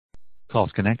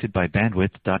Calls connected by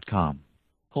bandwidth.com.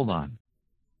 Hold on.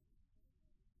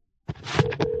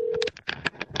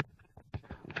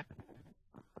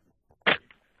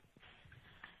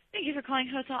 Thank you for calling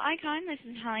Hotel Icon. This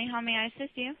is Holly. How may I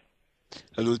assist you?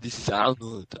 Hello, this is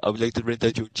Arnold. I would like to rent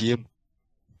out your gym.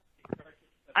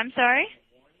 I'm sorry?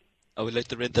 I would like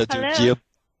to rent out your Hello? gym.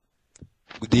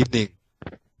 Good evening,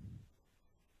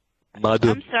 madam.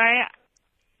 I'm sorry.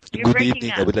 You're Good breaking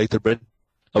evening. up. I would like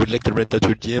to rent out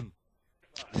your gym.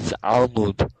 This is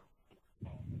Arnold.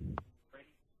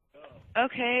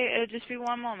 Okay, it'll just be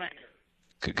one moment.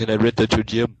 Can I rent out your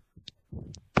gym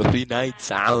for 3 nights?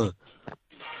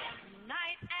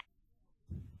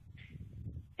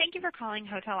 Thank you for calling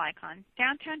Hotel Icon,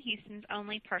 downtown Houston's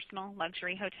only personal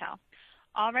luxury hotel.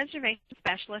 All reservation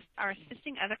specialists are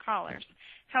assisting other callers.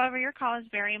 However, your call is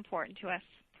very important to us.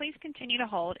 Please continue to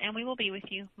hold, and we will be with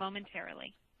you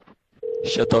momentarily.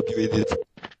 Shut up, you idiot.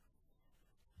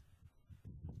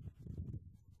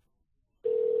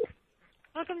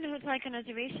 Welcome to Hotel Icon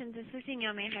Reservations. This is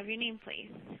Danielle. May I have your name,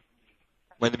 please?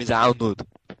 My name is Arnold.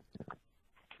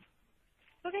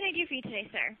 What can I do for you today,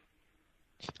 sir?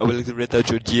 I would like to rent out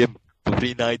your gym for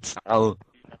 3 nights.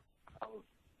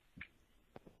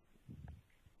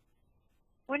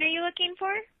 When are you looking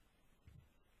for?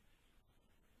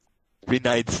 3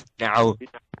 nights now.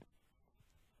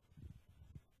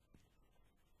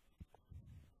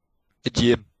 A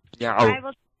gym now. I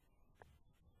will.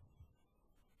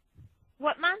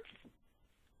 What month?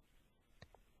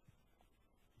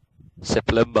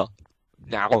 September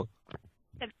now.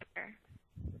 September.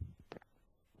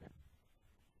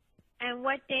 And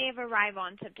what day of arrival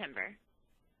in September?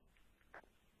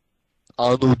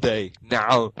 Arnold Day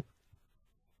now.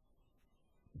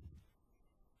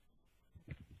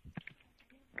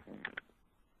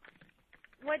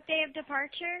 What day of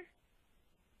departure?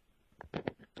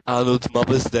 Arnold's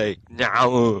Mother's Day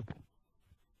now.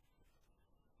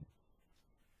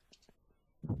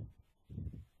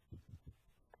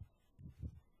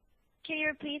 Can you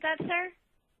repeat that, sir?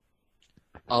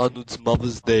 Arnold's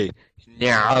Mother's Day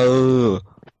now.